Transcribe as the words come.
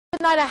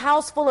Tonight, a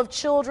house full of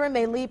children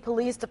may lead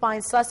police to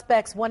find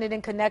suspects wanted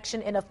in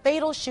connection in a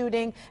fatal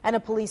shooting and a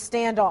police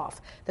standoff.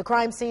 The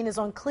crime scene is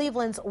on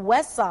Cleveland's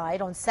west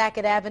side on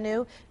Sackett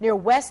Avenue near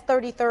West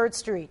 33rd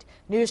Street.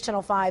 News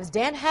Channel 5's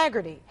Dan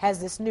Haggerty has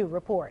this new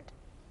report.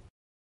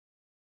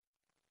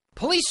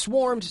 Police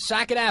swarmed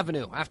Sackett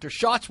Avenue after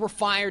shots were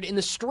fired in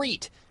the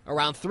street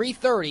around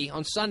 3:30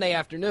 on Sunday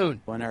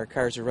afternoon. When our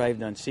cars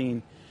arrived on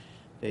scene,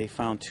 they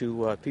found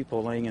two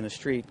people laying in the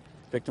street,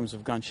 victims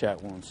of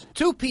gunshot wounds.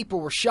 2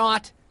 people were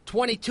shot.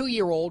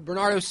 22-year-old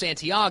Bernardo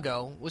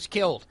Santiago was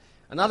killed.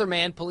 Another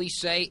man, police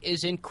say,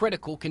 is in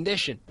critical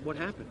condition. What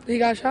happened? He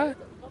got shot.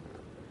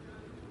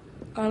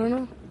 I don't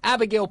know.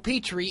 Abigail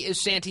Petrie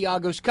is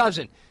Santiago's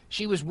cousin.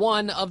 She was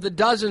one of the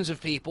dozens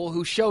of people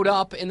who showed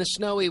up in the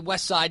snowy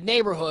West Side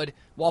neighborhood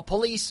while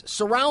police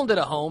surrounded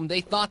a home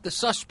they thought the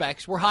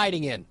suspects were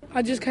hiding in.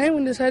 I just came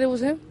and decided it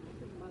was him.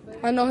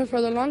 I know him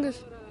for the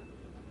longest.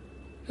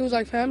 He was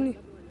like family.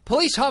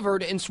 Police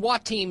hovered and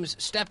SWAT teams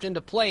stepped into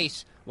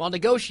place while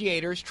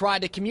negotiators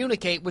tried to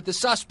communicate with the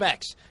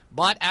suspects.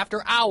 But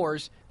after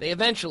hours, they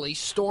eventually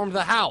stormed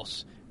the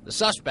house. The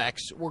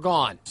suspects were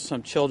gone.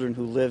 Some children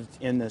who lived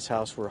in this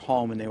house were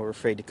home and they were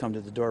afraid to come to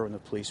the door when the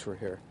police were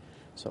here.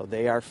 So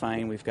they are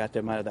fine. We've got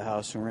them out of the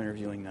house and we're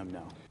interviewing them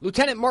now.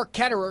 Lieutenant Mark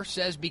Ketterer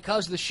says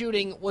because the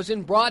shooting was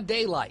in broad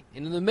daylight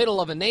and in the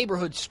middle of a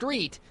neighborhood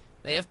street,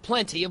 they have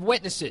plenty of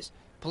witnesses.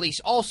 Police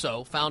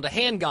also found a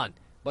handgun.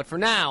 But for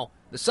now,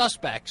 the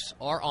suspects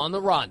are on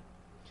the run.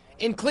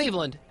 In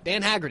Cleveland,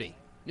 Dan Haggerty,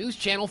 News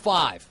Channel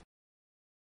 5.